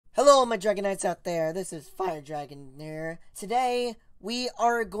Hello, my Dragonites out there. This is Fire Dragon here. Today, we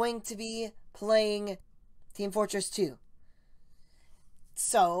are going to be playing Team Fortress 2.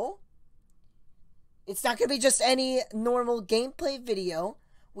 So, it's not going to be just any normal gameplay video.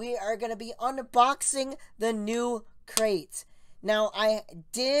 We are going to be unboxing the new crate. Now, I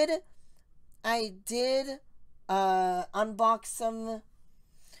did unbox some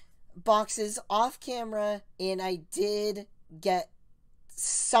boxes off camera, and I did get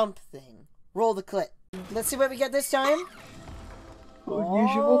something. Roll the clip. Let's see what we get this time.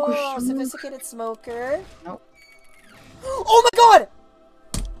 Unusual question. Sophisticated smoker. Nope. Oh my god!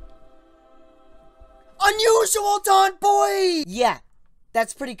 Unusual taunt boy! Yeah,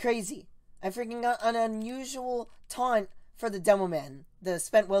 that's pretty crazy. I freaking got an unusual taunt for the Demo Man, the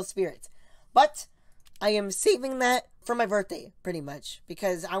Spent Will Spirit. But I am saving that for my birthday, pretty much,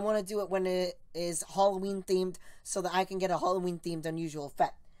 because I want to do it when it is Halloween themed, so that I can get a Halloween themed unusual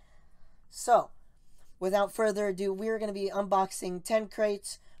effect. So, without further ado, we are going to be unboxing 10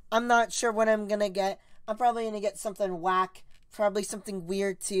 crates. I'm not sure what I'm going to get. I'm probably going to get something whack, probably something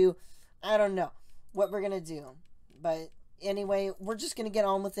weird too. I don't know what we're going to do. But anyway, we're just going to get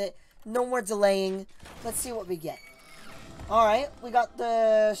on with it. No more delaying. Let's see what we get. Alright, we got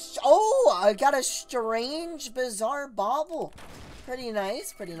the... Oh, I got a strange, bizarre bauble. Pretty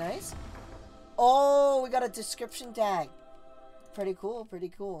nice, pretty nice. Oh, we got a description tag. Pretty cool, pretty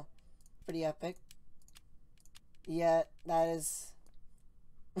cool. Pretty epic. Yeah, that is...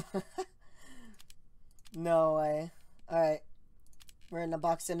 No way. Alright. We're gonna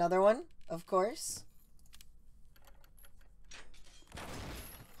box another one, of course.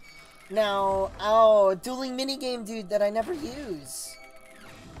 Now, oh, dueling minigame dude that I never use.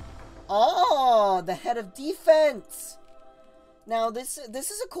 Oh, the head of defense. Now, this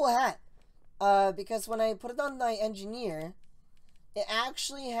is a cool hat. Because when I put it on my engineer, it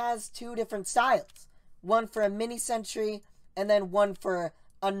actually has two different styles. One for a mini sentry, and then one for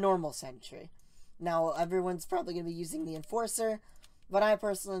a normal sentry. Now, everyone's probably going to be using the enforcer, but I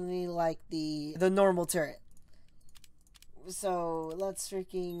personally like the normal turret. So, let's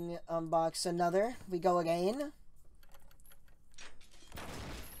freaking unbox another. We go again.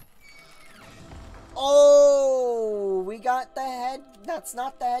 Oh, we got the head. That's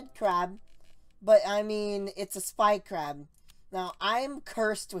not the head crab, but I mean, it's a spy crab. Now, I'm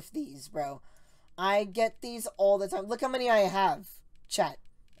cursed with these, bro. I get these all the time. Look how many I have, chat.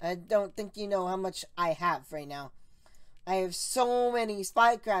 I don't think you know how much I have right now. I have so many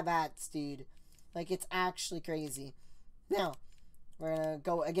spy crab hats, dude. Like, it's actually crazy. Now, we're gonna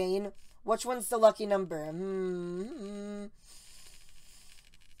go again. Which one's the lucky number?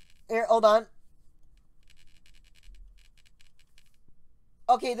 Here, hold on.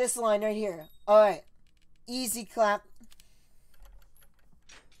 Okay, this line right here. Alright. Easy clap.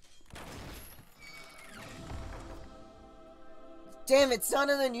 Damn, it's not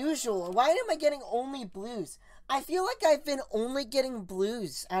an unusual. Why am I getting only blues? I feel like I've been only getting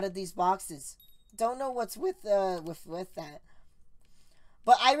blues out of these boxes. Don't know what's with that.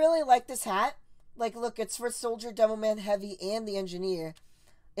 But I really like this hat. Like, look, it's for Soldier, Demo Man, Heavy, and the Engineer.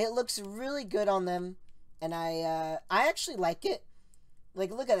 It looks really good on them. And I actually like it.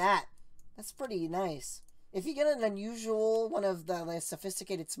 Like, look at that. That's pretty nice. If you get an unusual one of the like,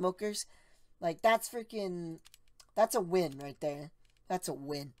 sophisticated smokers, like, that's freaking... That's a win right there. That's a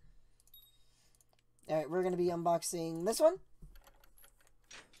win. Alright, we're going to be unboxing this one.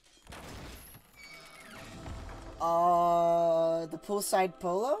 The poolside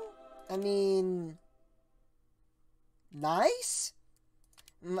polo? I mean... Nice?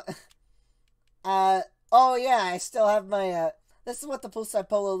 Oh yeah, I still have my, this is what the poolside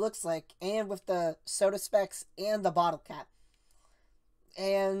polo looks like, and with the soda specs and the bottle cap.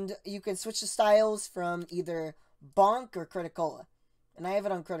 And you can switch the styles from either Bonk or Criticola. And I have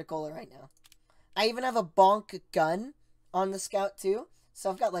it on Criticola right now. I even have a Bonk gun on the Scout too.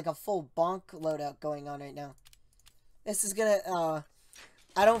 So I've got like a full Bonk loadout going on right now. This is gonna,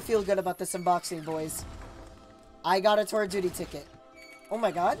 I don't feel good about this unboxing, boys. I got a Tour of Duty ticket. Oh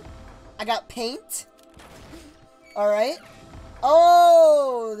my god. I got paint. Alright.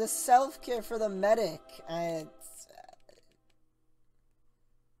 Oh, the self-care for the medic.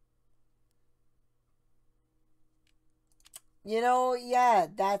 You know, yeah,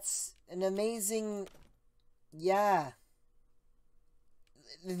 that's an amazing... Yeah.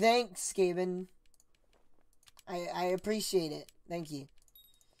 Thanks, Gaben. I appreciate it. Thank you.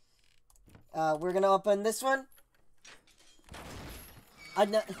 We're gonna open this one.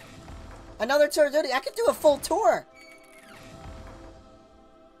 Another Tour of Duty. I could do a full tour.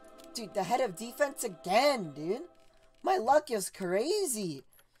 Dude, the head of defense again, dude. My luck is crazy.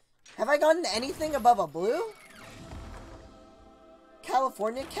 Have I gotten anything above a blue?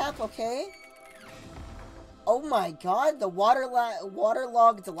 California cap, okay. Oh my god, the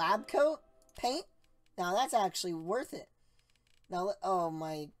waterlogged lab coat paint? Now that's actually worth it. Now, oh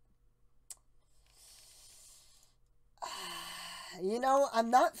my... You know, I'm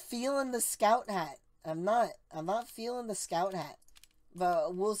not feeling the scout hat. I'm not feeling the scout hat.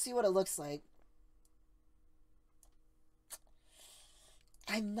 But we'll see what it looks like.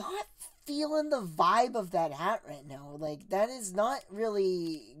 I'm not feeling the vibe of that hat right now. Like, that is not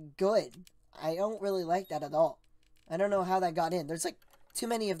really good. I don't really like that at all. I don't know how that got in. There's, like, too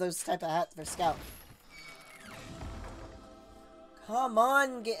many of those type of hats for Scout. Come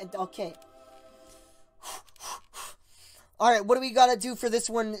on, okay. Alright, what do we gotta do for this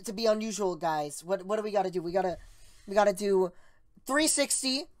one to be unusual, guys? What do we gotta do? We gotta do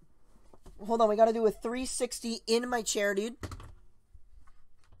 360. Hold on, we gotta do a 360 in my chair, dude.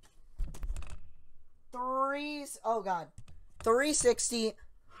 Oh god. 360.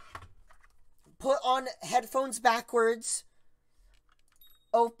 Put on headphones backwards.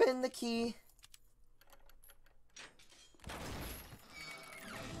 Open the key.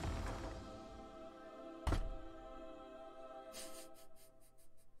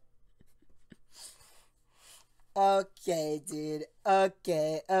 Okay, dude.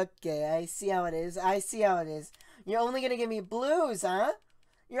 Okay. I see how it is. You're only gonna give me blues, huh?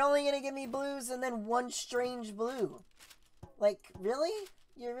 You're only gonna give me blues and then one strange blue. Like, really?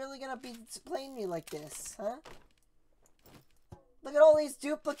 You're really gonna be playing me like this, huh? Look at all these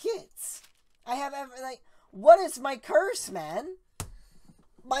duplicates. I have what is my curse, man?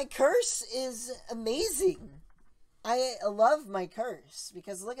 My curse is amazing. I love my curse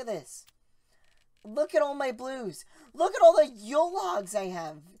because look at this. Look at all my blues. Look at all the Yule logs I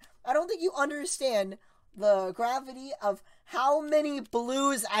have. I don't think you understand the gravity of how many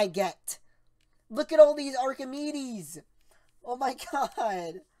blues I get. Look at all these Archimedes. Oh my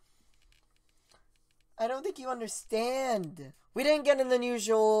god. I don't think you understand. We didn't get an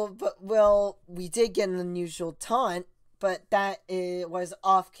unusual, but, well, we did get an unusual taunt, but that was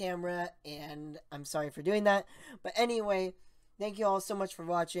off camera, and I'm sorry for doing that. But anyway, thank you all so much for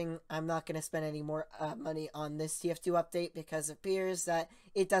watching. I'm not going to spend any more money on this TF2 update because it appears that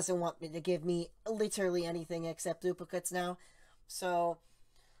it doesn't want me to give me literally anything except duplicates now. So,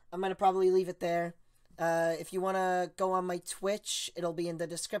 I'm going to probably leave it there. If you want to go on my Twitch, it'll be in the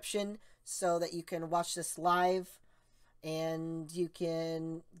description so that you can watch this live and you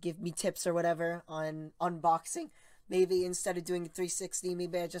can give me tips or whatever on unboxing. Maybe instead of doing 360,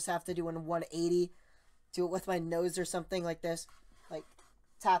 maybe I just have to do a 180. Do it with my nose or something like this. Like,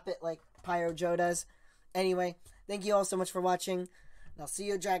 tap it like Pyro Joe does. Anyway, thank you all so much for watching. And I'll see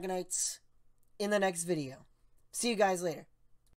you Dragonites in the next video. See you guys later.